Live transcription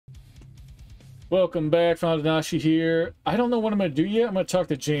Welcome back, Foundanashi here. I don't know what I'm going to do yet. I'm going to talk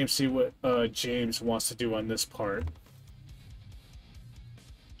to James, see what James wants to do on this part.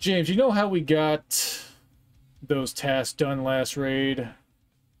 James, you know how we got those tasks done last raid?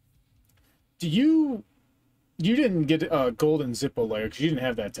 You didn't get a golden Zippo layer because you didn't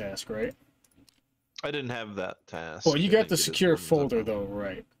have that task, right? I didn't have that task. Well, you I got didn't the get his secure golden folder Zippo. though,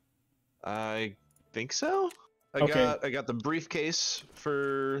 right? I think so. Okay. I got the briefcase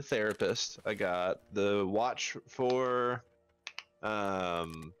for therapist. I got the watch for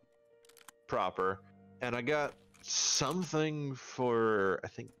proper, and I got something for I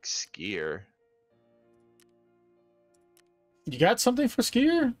think skier. You got something for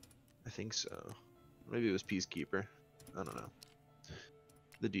skier? I think so. Maybe it was peacekeeper. I don't know.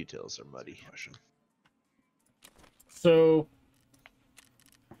 The details are muddy. So,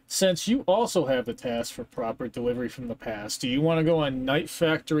 since you also have the task for proper delivery from the past, do you want to go on Night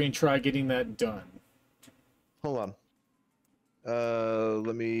Factory and try getting that done? Hold on.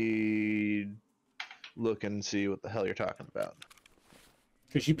 Let me look and see what the hell you're talking about.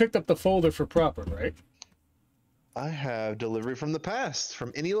 Because you picked up the folder for proper, right? I have delivery from the past.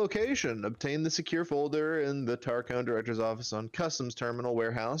 From any location. Obtain the secure folder in the Tarkon Director's Office on Customs Terminal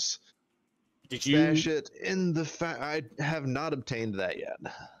Warehouse. Did you? Stash it in the I have not obtained that yet.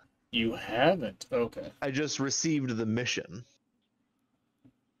 You haven't? Okay. I just received the mission.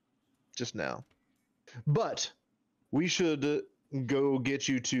 Just now. But we should go get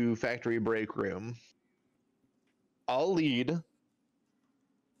you to Factory Break Room. I'll lead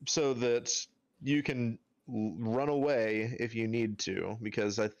so that you can run away if you need to,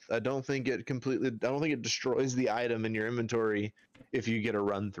 because I don't think it destroys the item in your inventory if you get a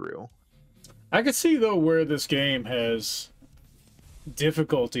run through. I could see, though, where this game has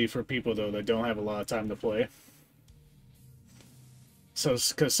difficulty for people, though, that don't have a lot of time to play. So,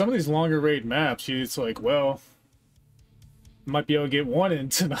 because some of these longer raid maps, it's like, well, might be able to get one in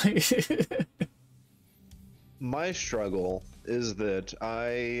tonight. My struggle is that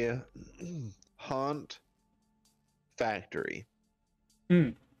I haunt Factory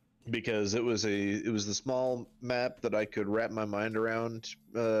because it was the small map that I could wrap my mind around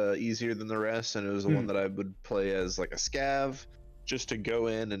easier than the rest, and it was the one that I would play as like a scav, just to go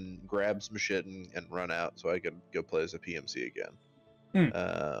in and grab some shit and run out so I could go play as a PMC again.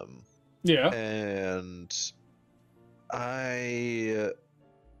 Yeah. And I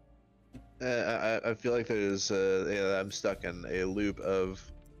feel like there's I'm stuck in a loop of,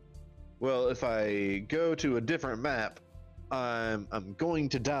 well, if I go to a different map, I'm going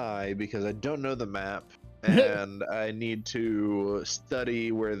to die because I don't know the map, and I need to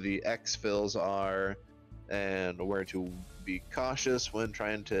study where the exfils are and where to be cautious when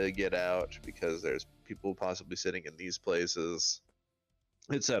trying to get out because there's people possibly sitting in these places,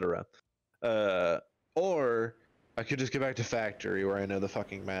 etc. Or I could just get back to Factory where I know the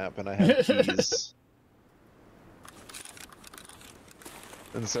fucking map and I have keys.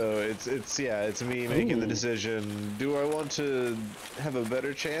 And so it's me making the decision. Do I want to have a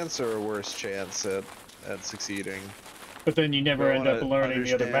better chance or a worse chance at succeeding? But then you never end up learning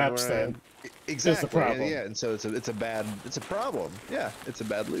the other maps then. Exactly. Is the problem. Yeah, and so it's a problem. Yeah, it's a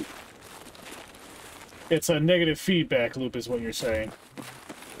bad loop. It's a negative feedback loop is what you're saying.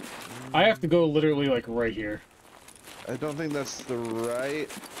 I have to go literally like right here. I don't think that's the right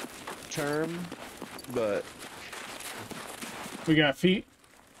term, but we got feet.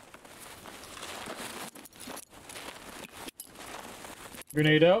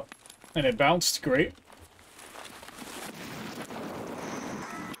 Grenade out, and it bounced. Great.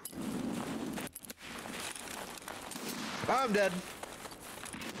 I'm dead.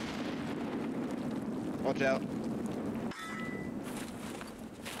 Watch out.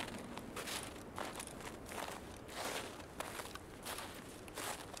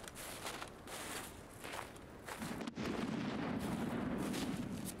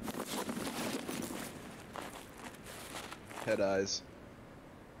 Head eyes.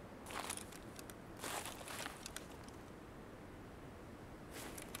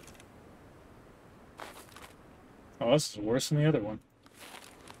 Oh, this is worse than the other one.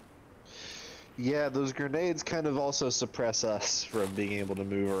 Yeah, those grenades kind of also suppress us from being able to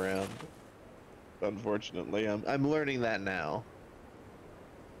move around. Unfortunately, I'm learning that now.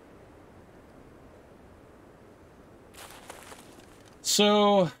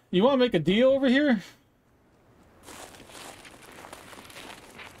 So, you want to make a deal over here?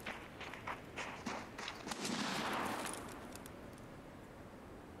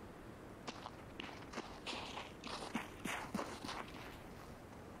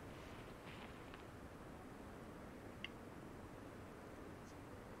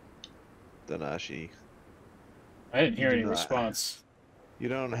 Danashi. I didn't hear do any not. response. You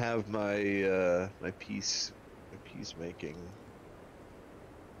don't have my my peacemaking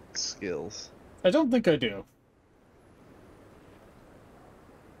skills. I don't think I do.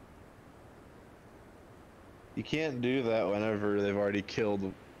 You can't do that whenever they've already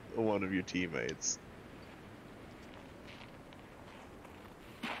killed one of your teammates.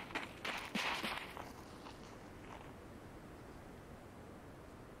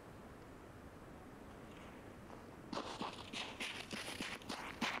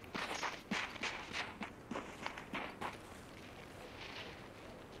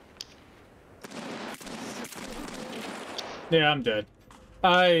 Yeah, I'm dead.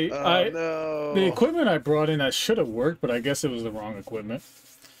 The No. equipment I brought in, I should have worked, but I guess it was the wrong equipment.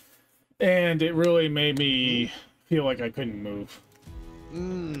 And it really made me feel like I couldn't move.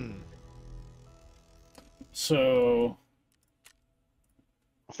 So...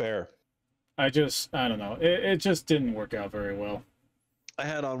 Fair. I don't know. It just didn't work out very well. I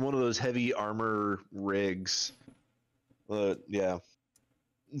had on one of those heavy armor rigs. Yeah.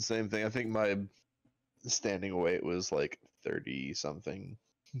 Same thing. I think my standing weight was like 30 something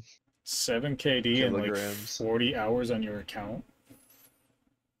 7 KD and like kilograms. 40 hours on your account.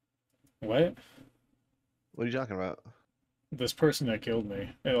 What? What are you talking about? This person that killed me.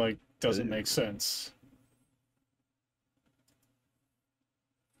 It like doesn't make sense.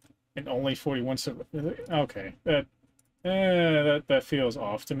 And only 41 okay. That feels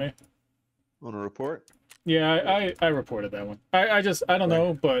off to me. Want to report? Yeah, I reported that one. I don't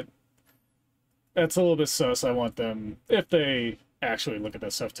know, but that's a little bit sus. I want them, if they actually look at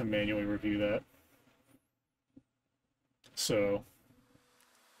that stuff, to manually review that. So.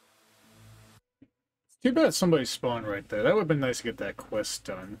 Too bad somebody spawned right there. That would have been nice to get that quest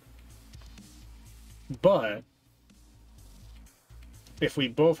done. But if we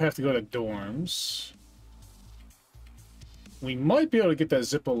both have to go to dorms, we might be able to get that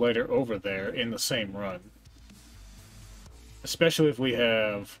Zippo lighter over there in the same run. Especially if we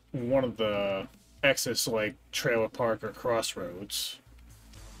have one of the exits like Trailer Park or Crossroads.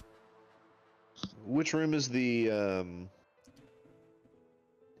 Which room is the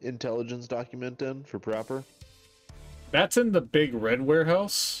intelligence document in for proper? That's in the big red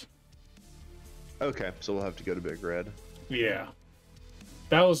warehouse. Okay, so we'll have to go to Big Red. Yeah.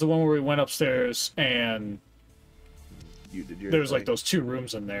 That was the one where we went upstairs and You did your there was thing. like those 2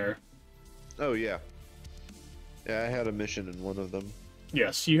 rooms in there. Oh yeah. Yeah, I had a mission in one of them.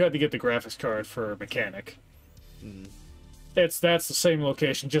 Yes, you had to get the graphics card for mechanic. Mm. That's the same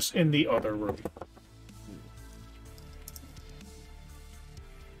location, just in the other room.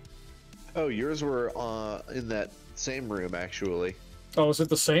 Oh, yours were in that same room actually. Oh, is it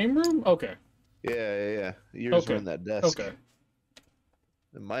the same room? Okay. Yeah. Yours were Okay. in that desk. Okay.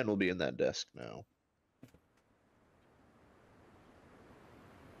 And mine will be in that desk now.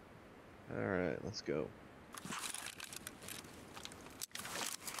 Alright, let's go.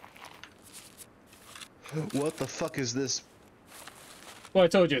 What the fuck is this? Well, I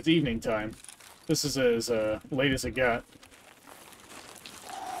told you it's evening time. This is as late as it got.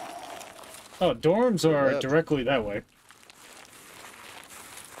 Oh, dorms are Yep. directly that way.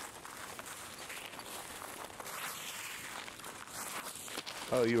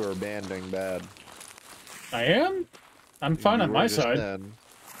 Oh, you are banding bad. I am? I'm fine You on were my just side. then.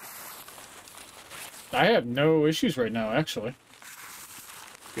 I have no issues right now, actually.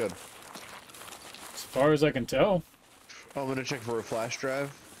 Good. As far as I can tell. Oh, I'm gonna check for a flash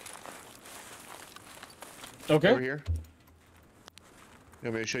drive. Okay. Over here. You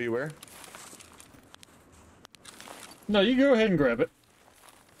want me to show you where? No, you go ahead and grab it.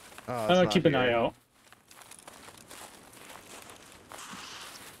 Oh, I'm it's gonna not keep an here. eye out.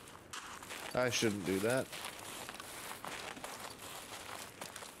 I shouldn't do that.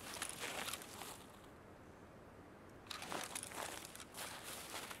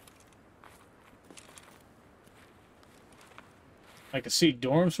 I can see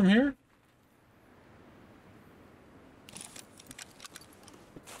dorms from here.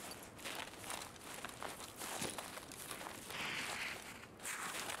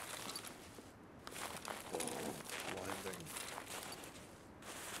 Blinding.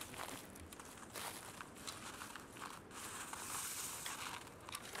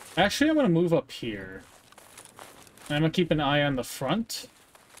 Actually, I'm gonna move up here. And I'm gonna keep an eye on the front.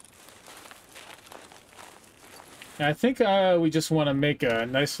 And I think we just want to make a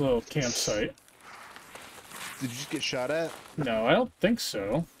nice little campsite. Did you just get shot at? No, I don't think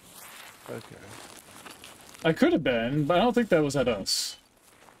so. Okay. I could have been, but I don't think that was at us.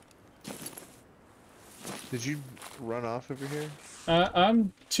 Did you run off over here?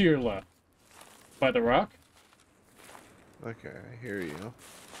 I'm to your left. By the rock? Okay, I hear you.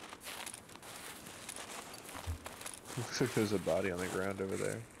 Looks like there's a body on the ground over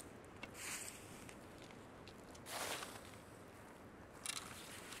there.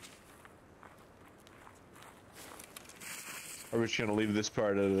 Are we just gonna leave this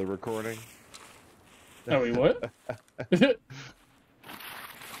part of the recording? Oh, wait, what?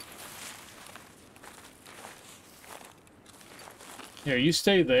 Here, you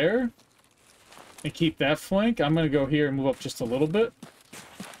stay there and keep that flank. I'm gonna go here and move up just a little bit.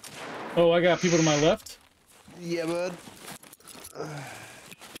 Oh, I got people to my left. Yeah, bud.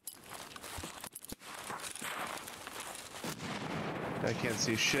 I can't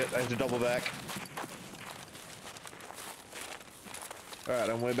see shit. I have to double back. Alright,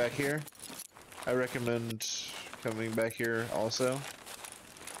 I'm way back here. I recommend coming back here also.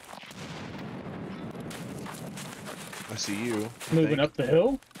 I see you. Moving up the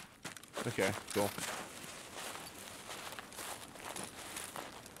hill. Okay, cool.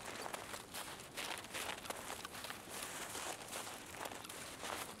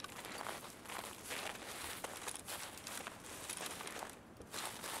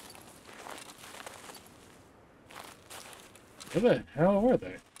 Where the hell are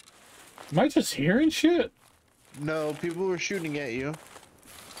they? Am I just hearing shit? No, people were shooting at you.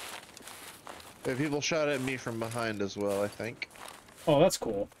 Yeah, people shot at me from behind as well, I think. Oh, that's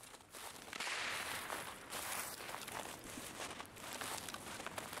cool.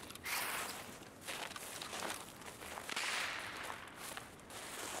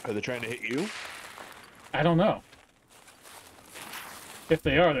 Are they trying to hit you? I don't know. If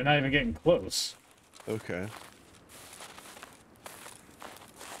they are, they're not even getting close. Okay.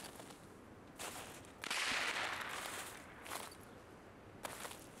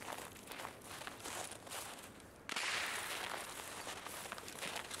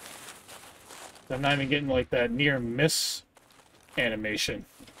 I'm not even getting like that near miss animation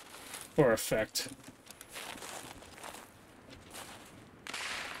or effect.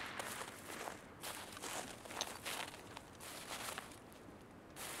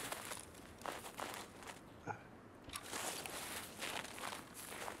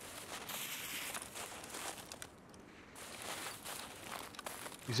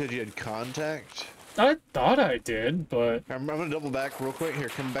 You said you had contact? I thought I did, but I'm gonna double back real quick. Here,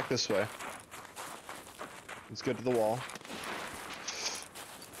 come back this way. Let's go to the wall.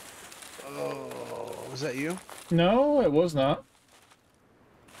 Oh, was that you? no, it was not.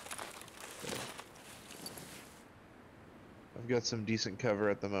 I've got some decent cover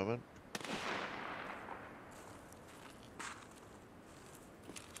at the moment.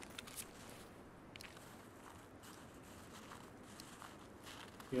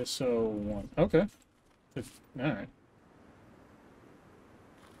 PSO 1. Okay. Alright.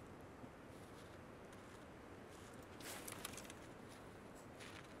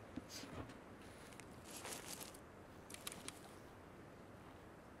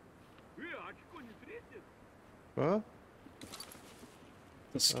 Huh?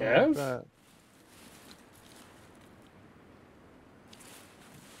 The scav? That.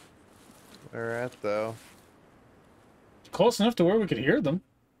 Where at though? Close enough to where we could hear them.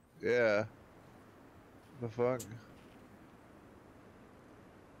 Yeah. The fuck?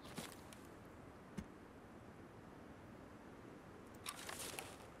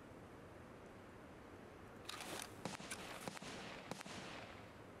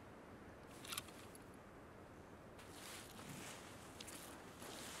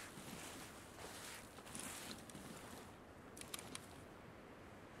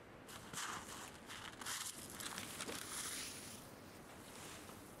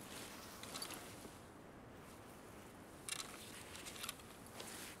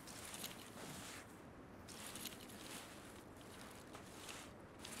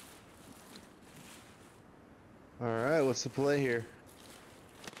 Alright, what's the play here?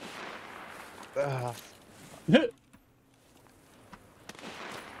 Let's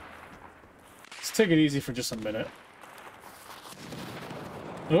take it easy for just a minute.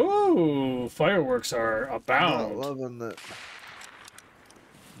 Oh, fireworks are Not abound. loving that.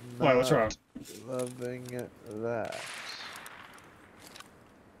 Why, what's wrong? Loving that.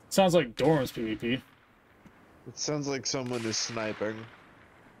 Sounds like Dorm's PvP. It sounds like someone is sniping.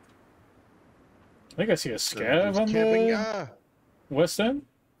 I think I see a scav on Camping. the west end.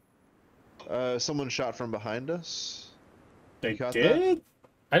 Someone shot from behind us. They caught did?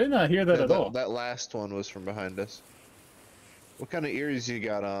 I did not hear that Yeah, at all. that last one was from behind us. What kind of ears you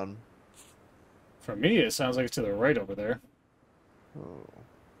got on? For me, it sounds like it's to the right over there. Oh.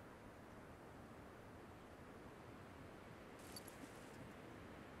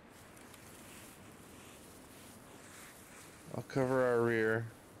 I'll cover our rear.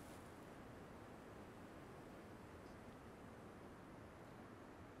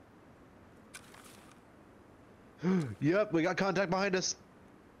 Yep, we got contact behind us.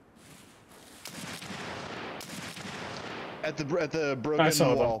 At the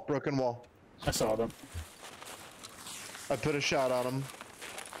broken wall. Broken wall. I saw them. I put a shot on him.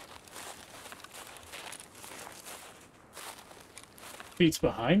 Beats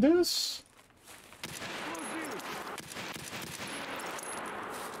behind us?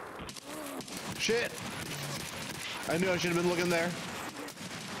 Shit! I knew I should have been looking there.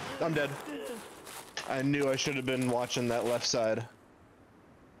 I'm dead. I knew I should have been watching that left side.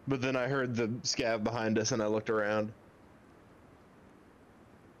 But then I heard the scav behind us and I looked around.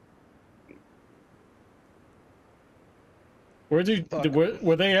 Were they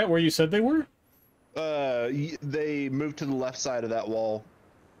at where you said they were? They moved to the left side of that wall.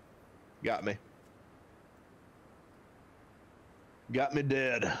 Got me. Got me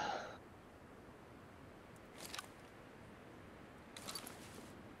dead.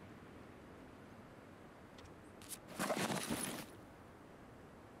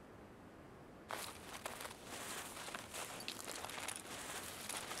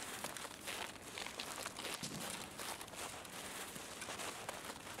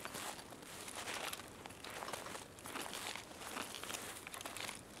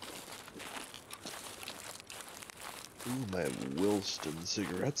 Ooh, my Wilston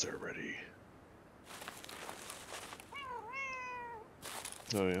cigarettes are ready.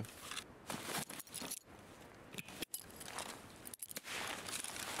 Oh yeah.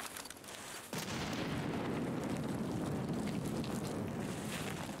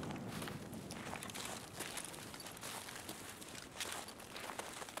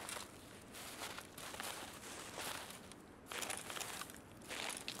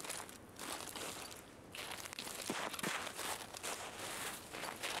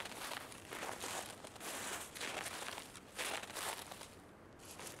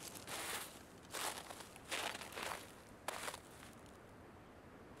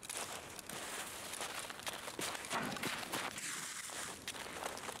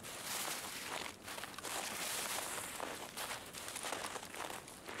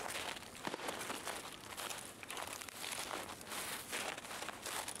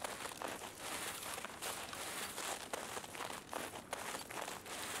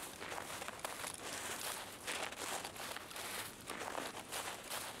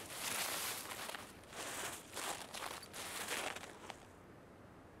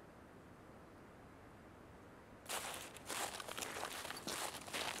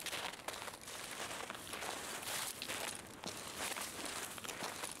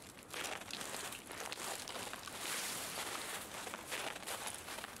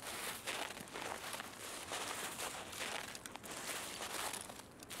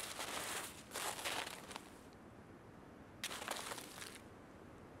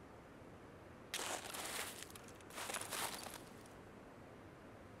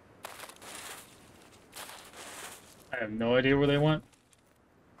 I have no idea where they went.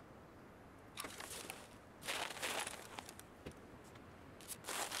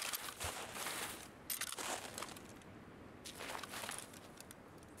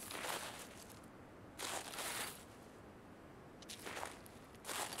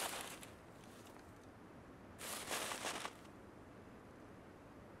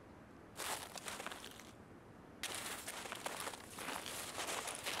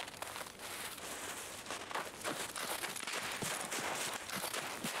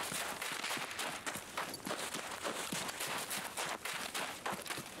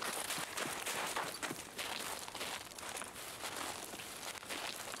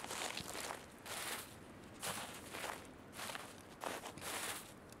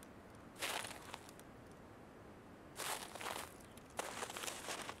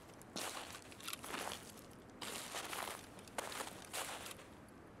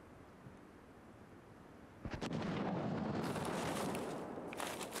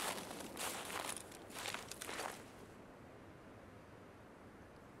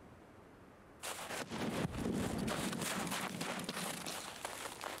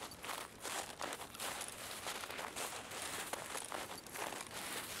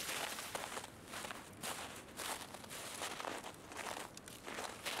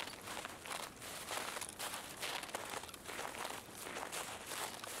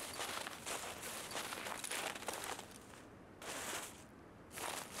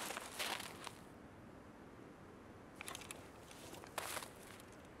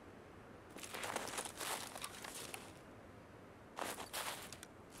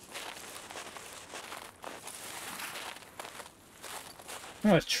 I'm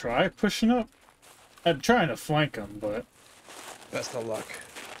gonna try pushing up. I'm trying to flank him, but Best of luck.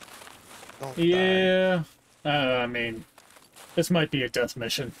 Don't die. yeah. I mean, this might be a death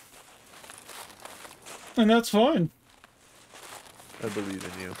mission, and that's fine. I believe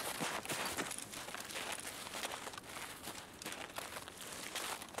in you.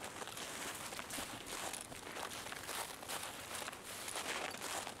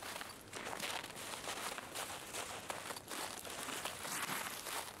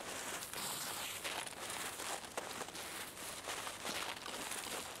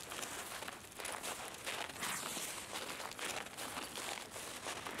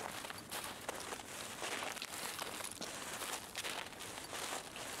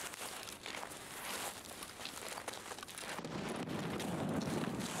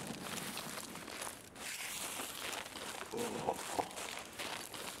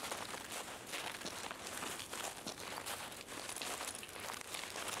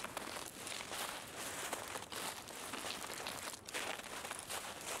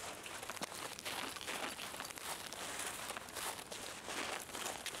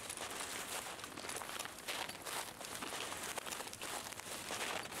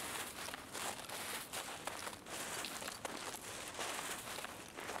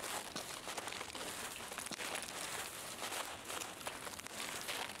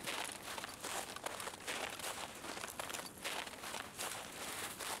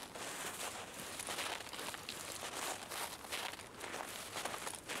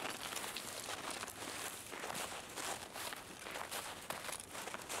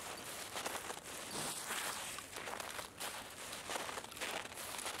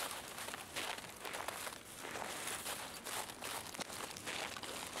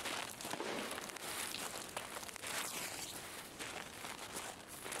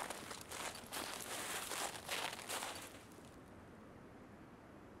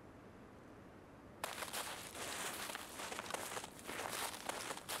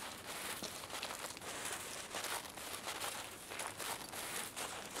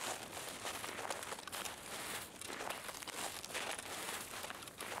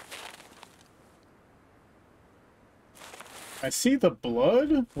 I see the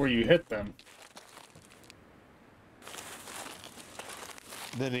blood where you hit them.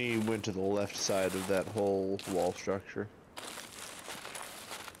 Then he went to the left side of that whole wall structure.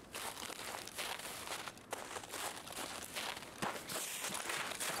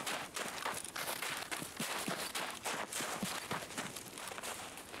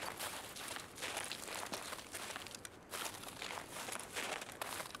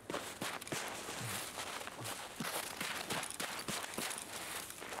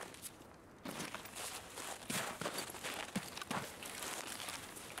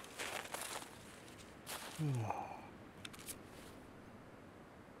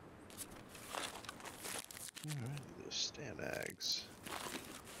 Alright, the Stanags.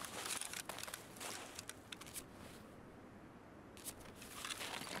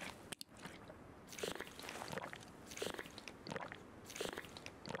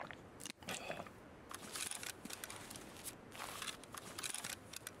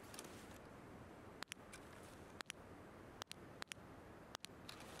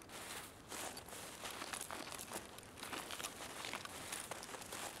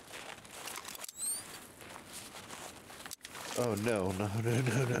 Oh no, no, no,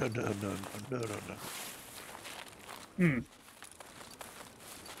 no, no, no, no, no, no, no, no. Hmm.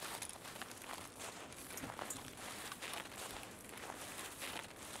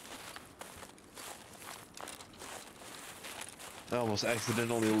 I almost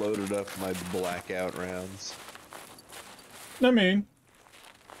accidentally loaded up my blackout rounds. I mean,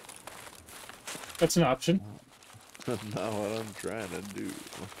 that's an option. Not what I'm trying to do.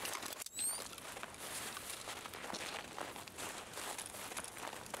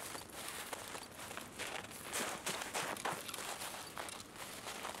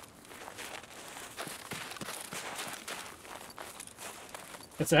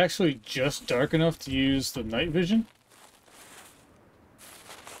 It's actually just dark enough to use the night vision.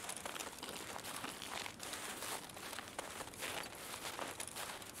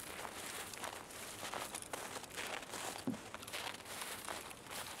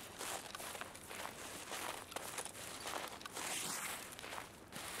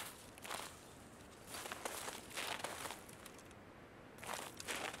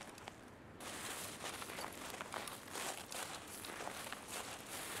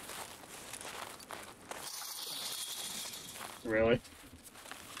 Really?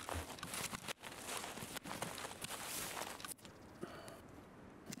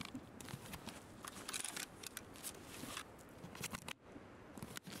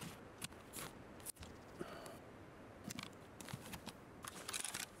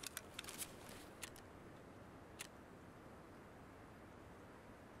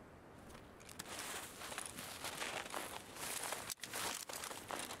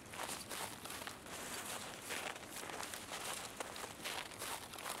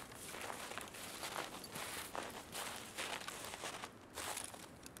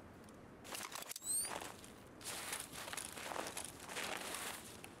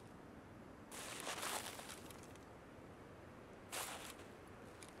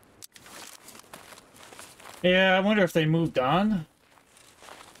 Yeah, I wonder if they moved on.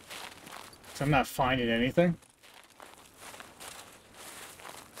 'Cause I'm not finding anything.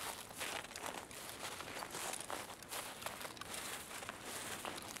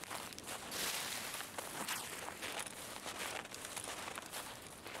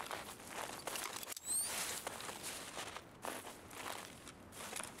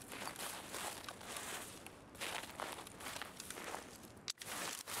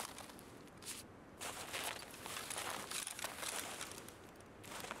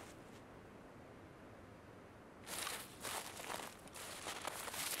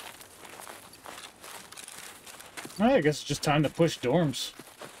 Well, I guess it's just time to push dorms.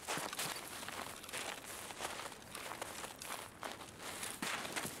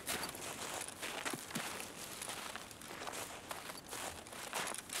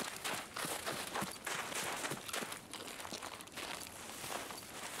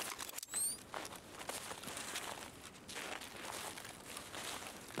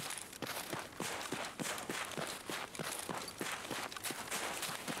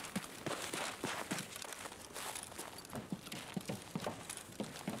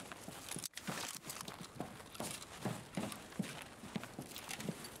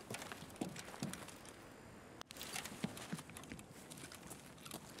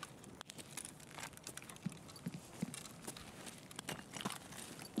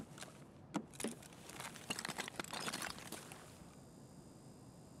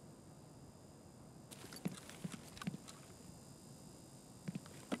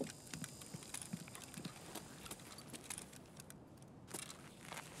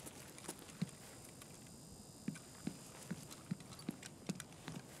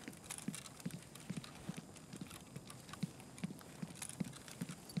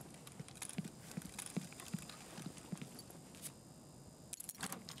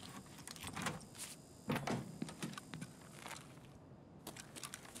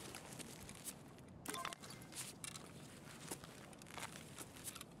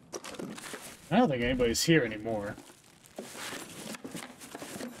 I don't think anybody's here anymore.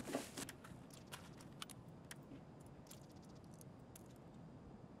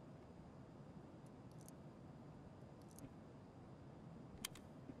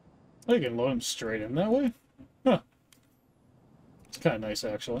 I can load them straight in that way. Huh. It's kind of nice,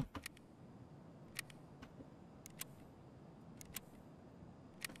 actually.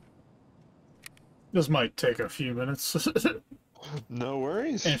 This might take a few minutes. No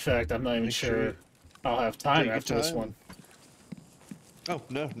worries. In fact, I'm not even Make sure sure I'll have time your after this time. one. Oh,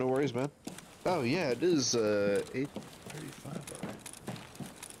 no worries, man. Oh, yeah, it is 8:35 already.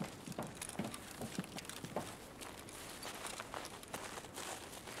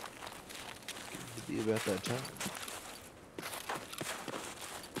 Could be about that time.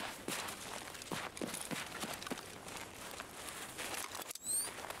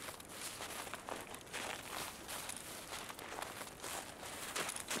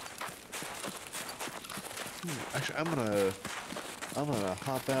 Actually, I'm gonna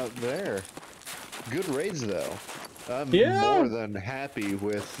hop out there. Good raids though. I'm Yeah. more than happy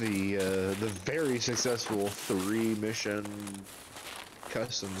with the very successful 3-mission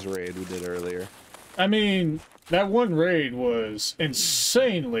customs raid we did earlier. I mean, that one raid was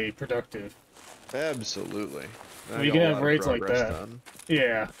insanely productive. Absolutely. Well, you can have raids like that. Done.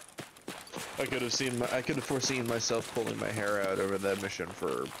 Yeah. I could have foreseen myself pulling my hair out over that mission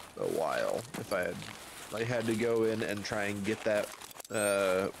for a while if I had to go in and try and get that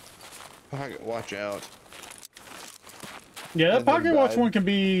pocket watch out. Yeah, that And then pocket watch died. one can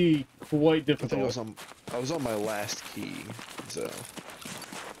be quite I think difficult. I was on my last key, so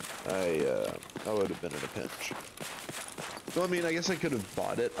I would have been in a pinch. Well, I mean, I guess I could have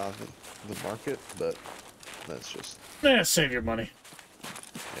bought it off of the market, but that's just Save your money.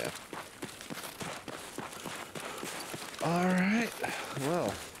 yeah. All right.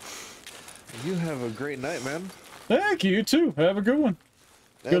 Well, you have a great night, man. Thank you, you too. Have a good one.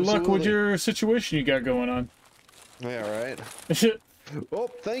 Good luck with Absolutely. your situation you got going on. Yeah, right. Well,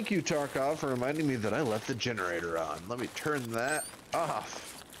 thank you, Tarkov, for reminding me that I left the generator on. Let me turn that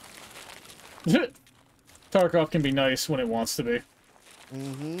off. Tarkov can be nice when it wants to be.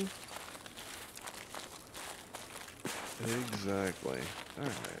 Mm-hmm. Exactly. All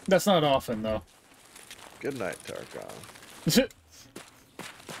right. That's not often, though. Good night, Tarkov.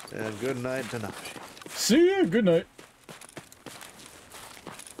 And good night, Tanashi. See ya. Good night.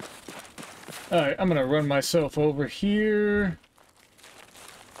 Alright, I'm gonna run myself over here.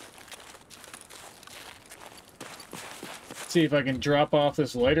 See if I can drop off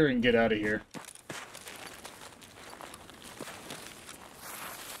this lighter and get out of here.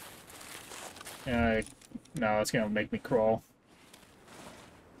 Alright. No, it's gonna make me crawl.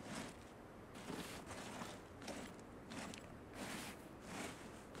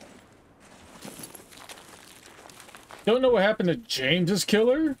 Don't know what happened to James's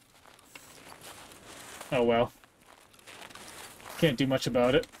killer? Oh well. Can't do much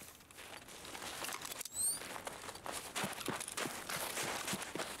about it.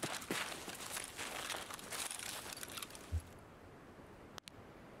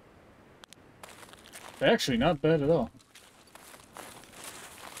 Actually, not bad at all.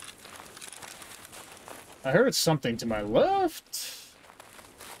 I heard something to my left.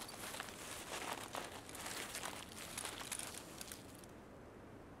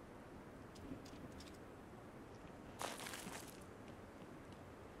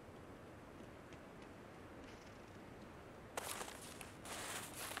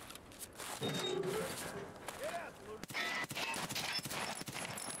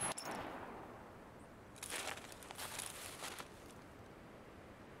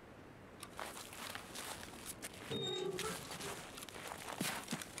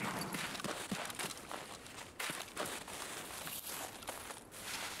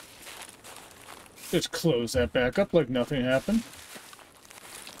 Just close that back up like nothing happened.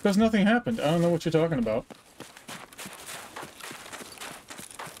 Because nothing happened. I don't know what you're talking about.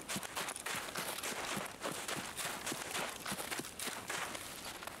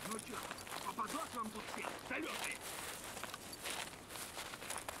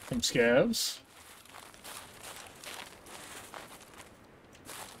 Some scavs.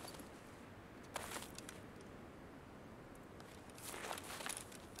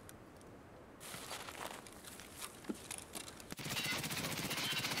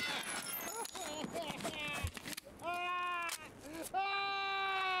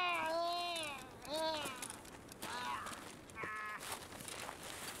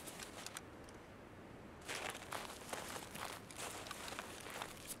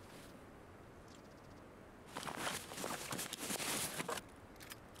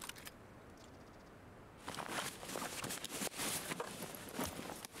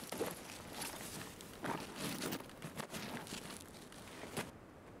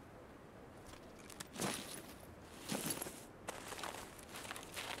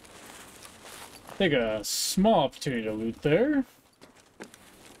 Take a small opportunity to loot there.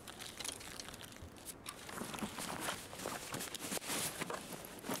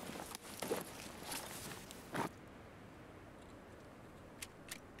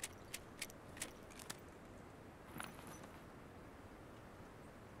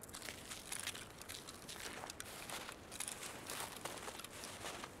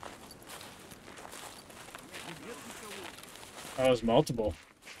 That was multiple.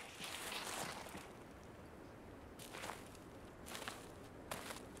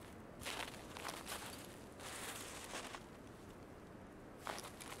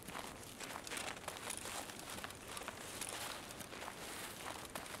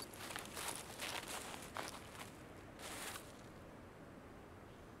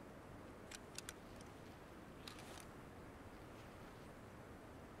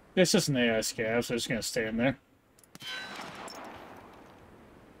 It's just an AI scav, so it's just gonna stay in there.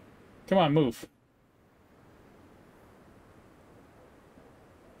 Come on, move.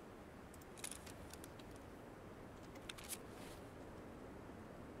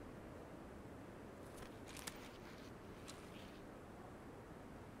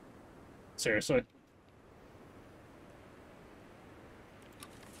 Seriously.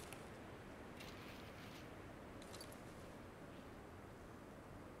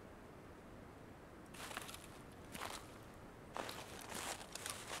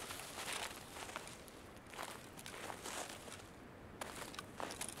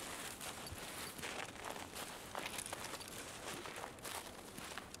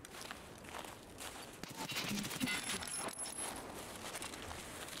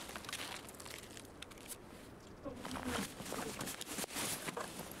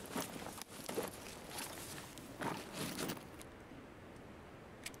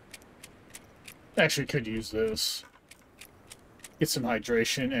 Actually, could use this. Get some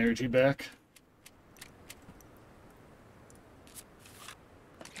hydration energy back.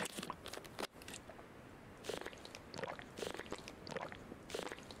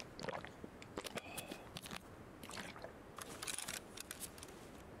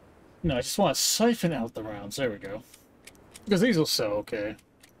 No, I just want to siphon out the rounds. There we go. Because these will sell okay.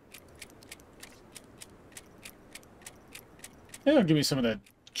 Yeah, it'll give me some of that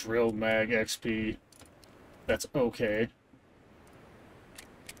drill mag XP. That's okay.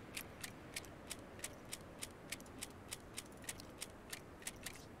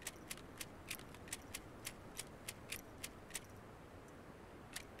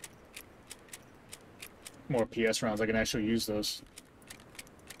 more PS rounds, I can actually use those.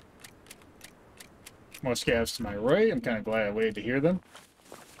 More scavs to my right. I'm kind of glad I waited to hear them.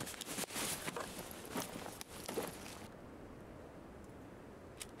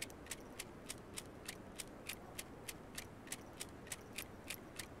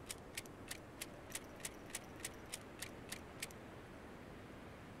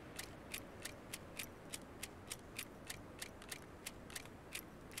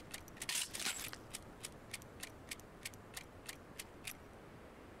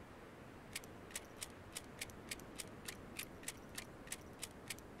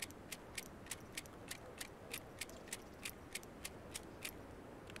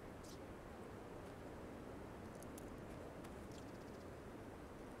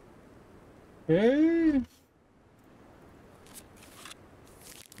 Okay.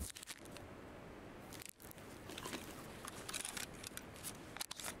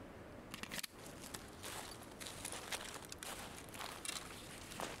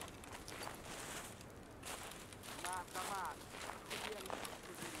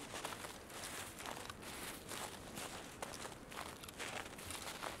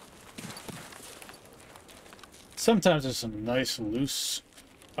 Sometimes there's some nice loose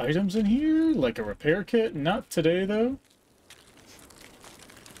items in here, like a repair kit. Not today, though.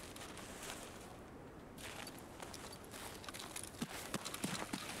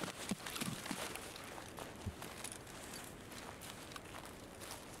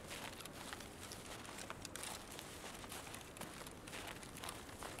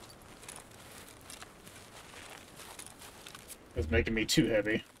 It's making me too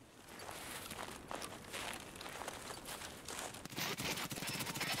heavy.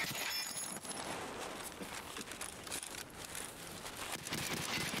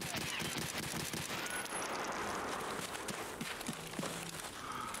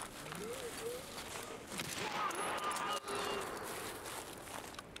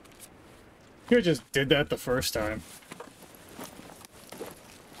 You just did that the first time.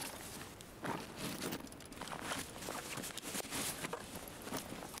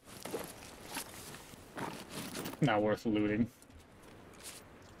 Not worth looting.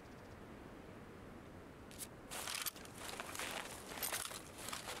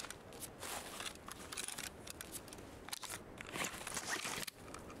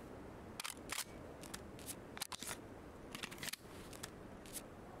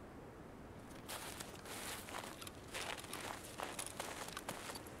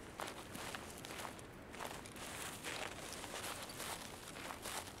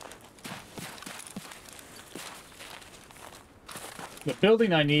 The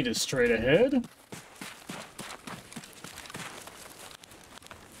building I need is straight ahead.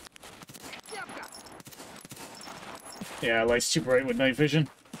 Yeah, light's too bright with night vision.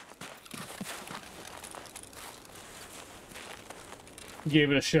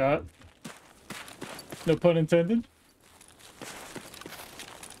 Gave it a shot. No pun intended.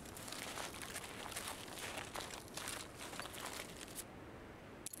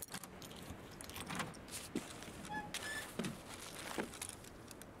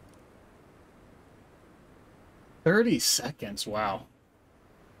 $30. Wow.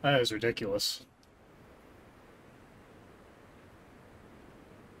 That is ridiculous.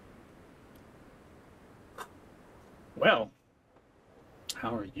 Well,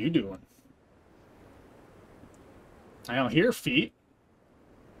 how are you doing? I don't hear feet.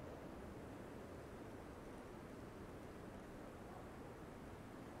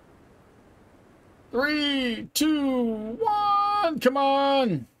 Three, two, one, come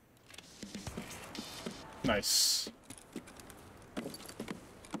on! Nice.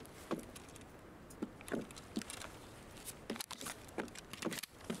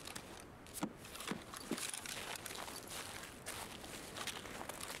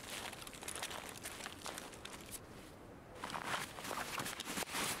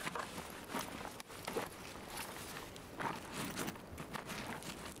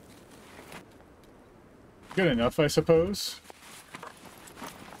 Good enough, I suppose.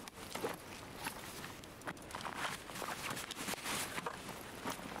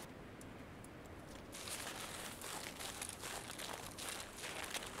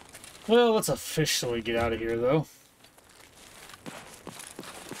 Well, let's officially get out of here, though.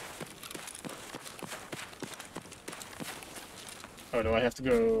 Oh, do I have to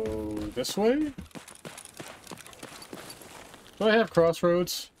go this way? Do I have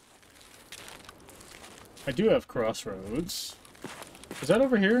crossroads? I do have crossroads. Is that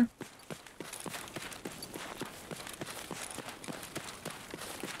over here?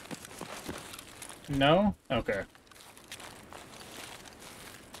 No? Okay.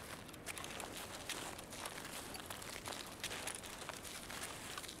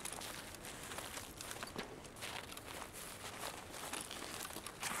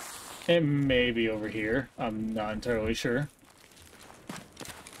 It may be over here. I'm not entirely sure.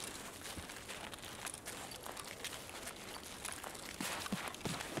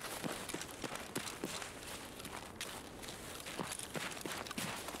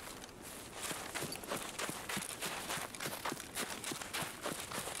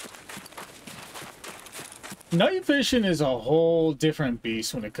 Night vision is a whole different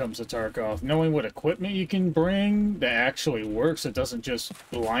beast when it comes to Tarkov. Knowing what equipment you can bring that actually works, that doesn't just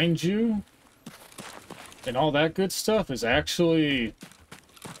blind you, and all that good stuff is actually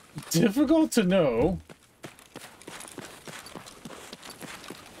difficult to know.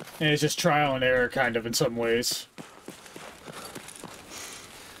 And it's just trial and error, kind of, in some ways.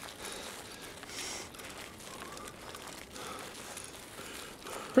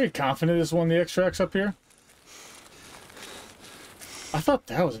 Pretty confident this is one of the extracts up here. I thought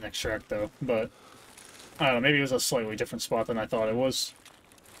that was an extract, though, but I don't know, maybe it was a slightly different spot than I thought it was.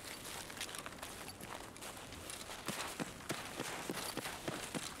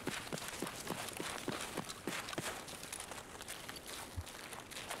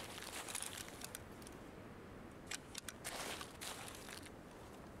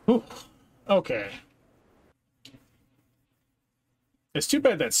 Ooh, okay. It's too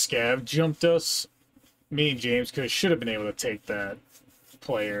bad that Scav jumped us. Me and James should have been able to take that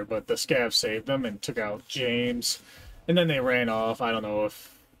player, but the Scav saved them and took out James, and then they ran off. I don't know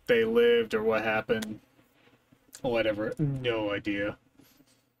if they lived or what happened. Whatever, no idea.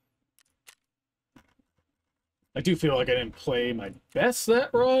 I do feel like I didn't play my best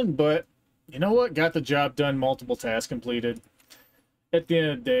that run, but you know what? Got the job done, multiple tasks completed. At the end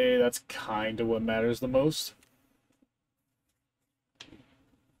of the day, that's kind of what matters the most.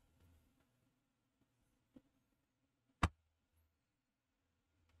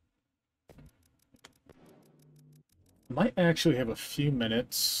 Might actually have a few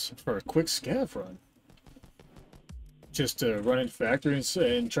minutes for a quick scav run. Just to run in factories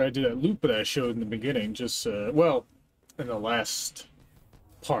and try to do that loop that I showed in the beginning. Just, well, in the last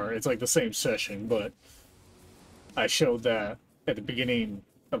part. It's like the same session, but I showed that at the beginning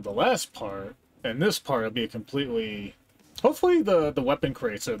of the last part. And this part will be a completely... Hopefully the weapon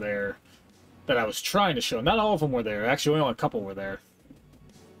crates are there that I was trying to show. Not all of them were there. Actually, only a couple were there.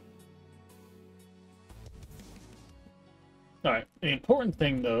 Alright, the important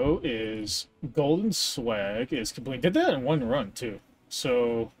thing, though, is Golden Swag is complete. Did that in one run, too.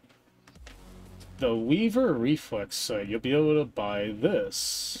 So, the Weaver Reflex, you'll be able to buy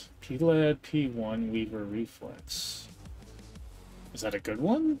this. PLAD P1 Weaver Reflex. Is that a good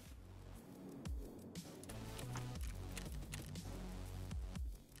one?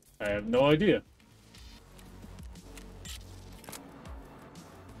 I have no idea.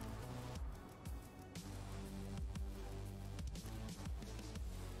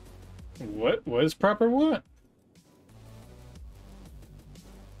 What is proper what?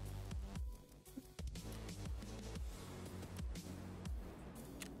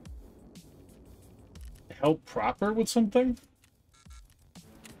 Help proper with something?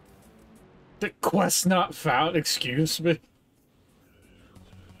 The quest not found, excuse me.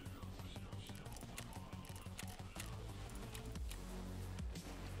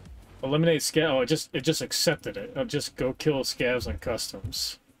 Eliminate scav. Oh, it just accepted it. I'll just go kill scavs on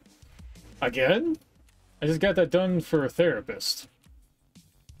customs. Again? I just got that done for a therapist.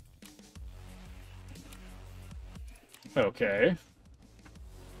 Okay.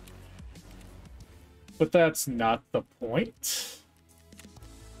 But that's not the point.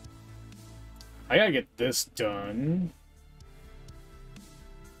 I gotta get this done.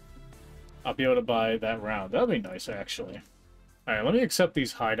 I'll be able to buy that round. That'd be nice, actually. Alright, let me accept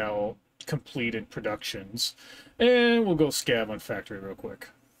these hideout completed productions. And we'll go scav on factory real quick.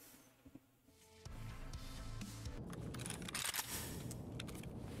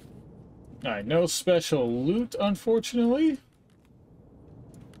 Alright, no special loot, unfortunately.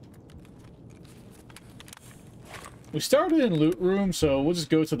 We started in loot room, so we'll just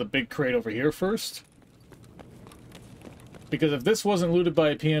go to the big crate over here first. Because if this wasn't looted by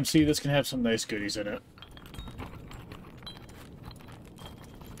a PMC, this can have some nice goodies in it.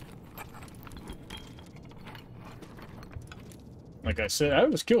 Like I said, I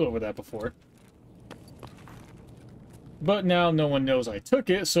was killed over that before. But now no one knows I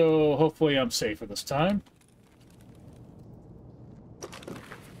took it, so hopefully I'm safer this time.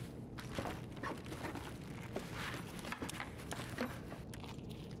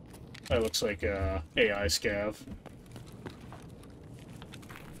 That looks like AI scav.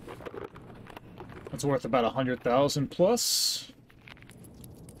 It's worth about 100,000 plus.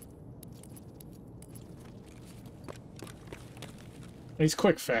 These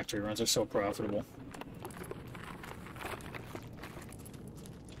quick factory runs are so profitable.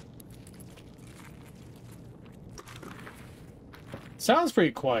 Sounds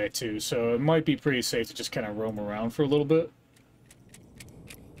pretty quiet too, so it might be pretty safe to just kind of roam around for a little bit.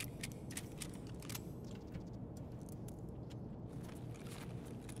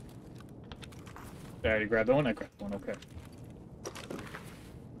 There, you grabbed the one? I grabbed one, okay.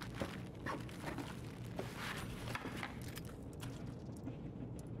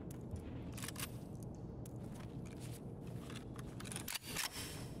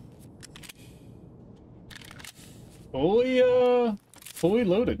 Fully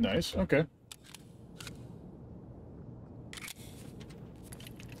loaded, nice, okay.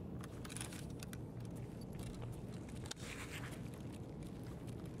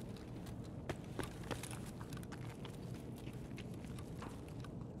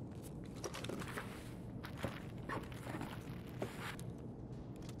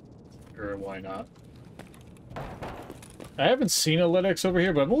 Sure, why not? I haven't seen a LEDX over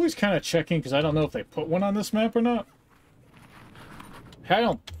here, but I'm always kind of checking because I don't know if they put one on this map or not. I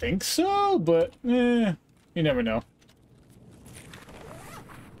don't think so, but you never know.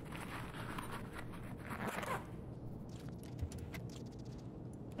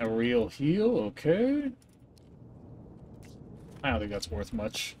 A real heal, okay. I don't think that's worth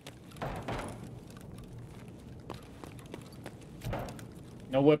much.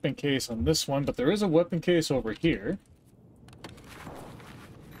 No weapon case on this one, but there is a weapon case over here.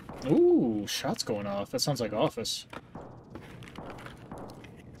 Ooh, shots going off. That sounds like Office.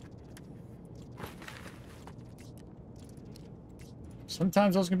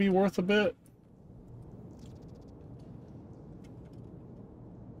 Sometimes those can be worth a bit.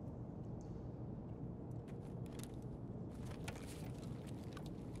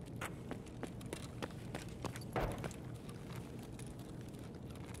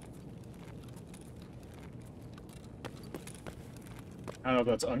 I don't know if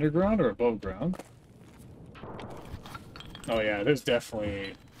that's underground or above ground. Oh yeah, there's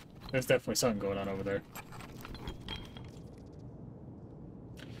definitely something going on over there.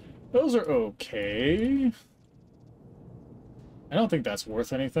 Those are okay. I don't think that's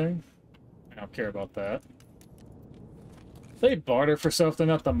worth anything. I don't care about that. They barter for stuff. They're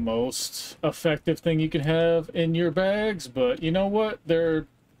not the most effective thing you can have in your bags, but you know what? They're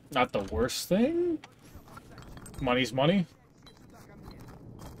not the worst thing. Money's money.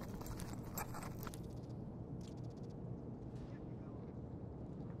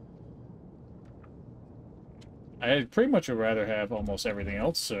 I pretty much would rather have almost everything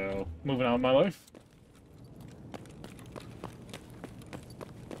else, so moving on in my life.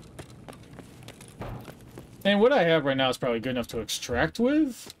 And what I have right now is probably good enough to extract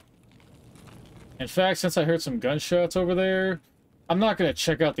with. In fact, since I heard some gunshots over there, I'm not going to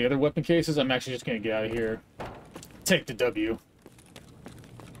check out the other weapon cases. I'm actually just going to get out of here. Take the W.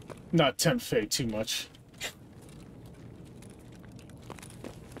 Not tempt fate too much.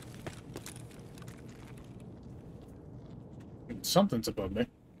 Something's above me.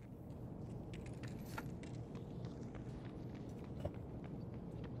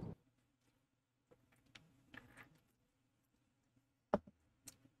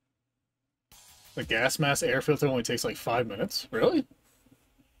 The gas mask air filter only takes like 5 minutes? Really?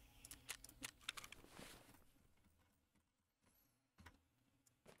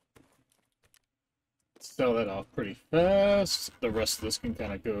 Sell that off pretty fast. The rest of this can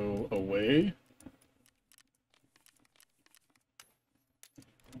kind of go away.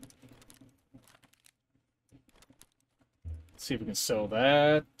 See if we can sell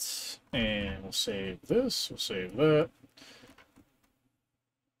that. And we'll save this. We'll save that.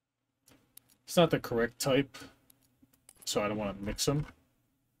 It's not the correct type, so I don't want to mix them.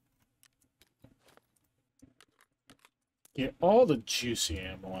 Get all the juicy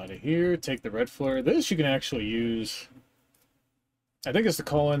ammo out of here. Take the red flare. This you can actually use. I think it's to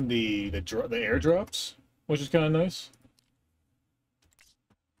call in the airdrops, which is kind of nice.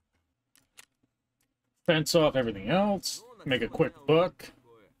 Fence off everything else. Make a quick buck.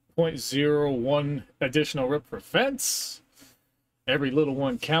 0.01 additional rip for fence. Every little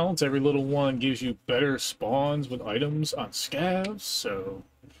one counts. Every little one gives you better spawns with items on scavs. So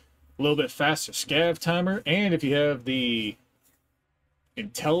a little bit faster scav timer. And if you have the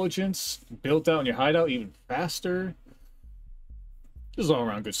intelligence built out in your hideout, even faster. This is all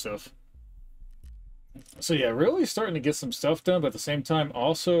around good stuff. So yeah, really starting to get some stuff done, but at the same time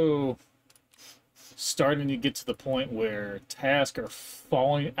also starting to get to the point where tasks are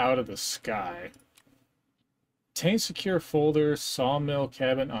falling out of the sky. Obtain secure folder, sawmill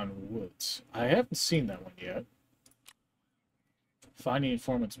cabin on woods. I haven't seen that one yet. Finding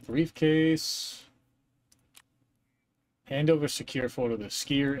informant's briefcase. Hand over secure photo to the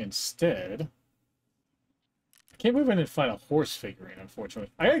skier instead. I can't move in and find a horse figurine,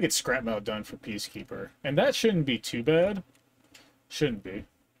 unfortunately. I gotta get scrap metal done for Peacekeeper. And that shouldn't be too bad. Shouldn't be.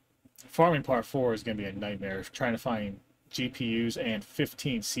 Farming part 4 is gonna be a nightmare. Trying to find GPUs and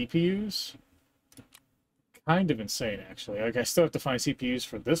 15 CPUs. Kind of insane, actually. Like, I still have to find CPUs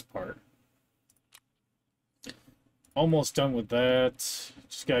for this part. Almost done with that.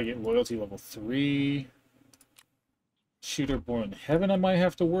 Just gotta get loyalty level 3. Shooter Born in Heaven I might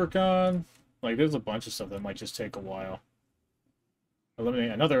have to work on. Like, there's a bunch of stuff that might just take a while.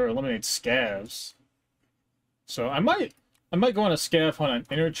 Eliminate scavs. So I might go on a scav hunt on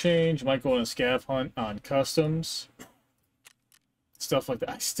interchange, might go on a scav hunt on customs. Stuff like that.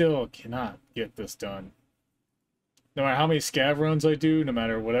 I still cannot get this done. No matter how many scav runs I do, no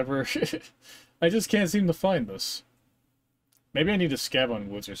matter whatever, I just can't seem to find this. Maybe I need to scav on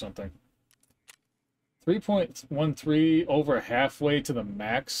woods or something. 3.13 over halfway to the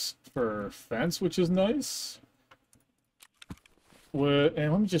max for fence, which is nice. And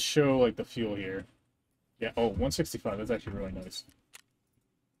let me just show like the fuel here. Yeah, oh, 165. That's actually really nice.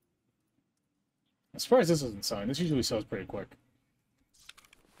 I'm surprised this isn't signed. This usually sells pretty quick.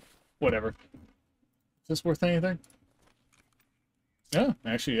 Whatever. Is this worth anything? Yeah,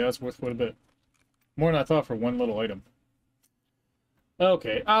 actually, yeah, it's worth quite a bit. More than I thought for one little item.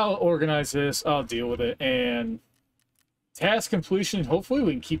 Okay, I'll organize this, I'll deal with it, and task completion, hopefully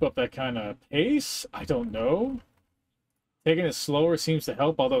we can keep up that kind of pace. I don't know. Taking it slower seems to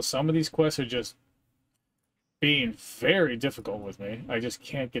help, although some of these quests are just being very difficult with me. I just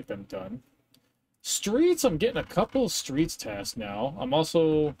can't get them done. Streets, I'm getting a couple of streets tasks now. I'm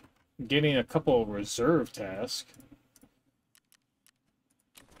also getting a couple of reserve tasks.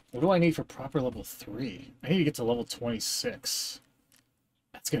 What do I need for proper level 3? I need to get to level 26.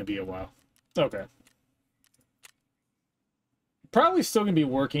 That's going to be a while. Okay. Probably still going to be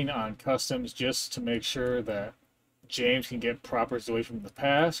working on customs just to make sure that James can get proper Zoe from the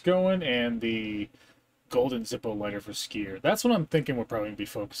past going and the golden Zippo lighter for skier. That's what I'm thinking we're probably going to be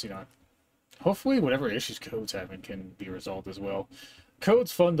focusing on. Hopefully whatever issues Code's having can be resolved as well.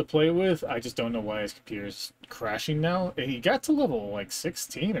 Code's fun to play with. I just don't know why his computer's crashing now. He got to level like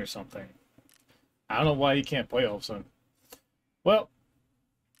 16 or something. I don't know why he can't play all of a sudden. Well,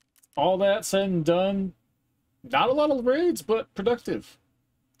 all that said and done, not a lot of raids, but productive.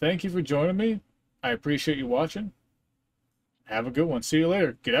 Thank you for joining me. I appreciate you watching. Have a good one. See you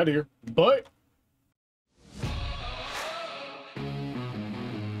later. Get out of here. Bye.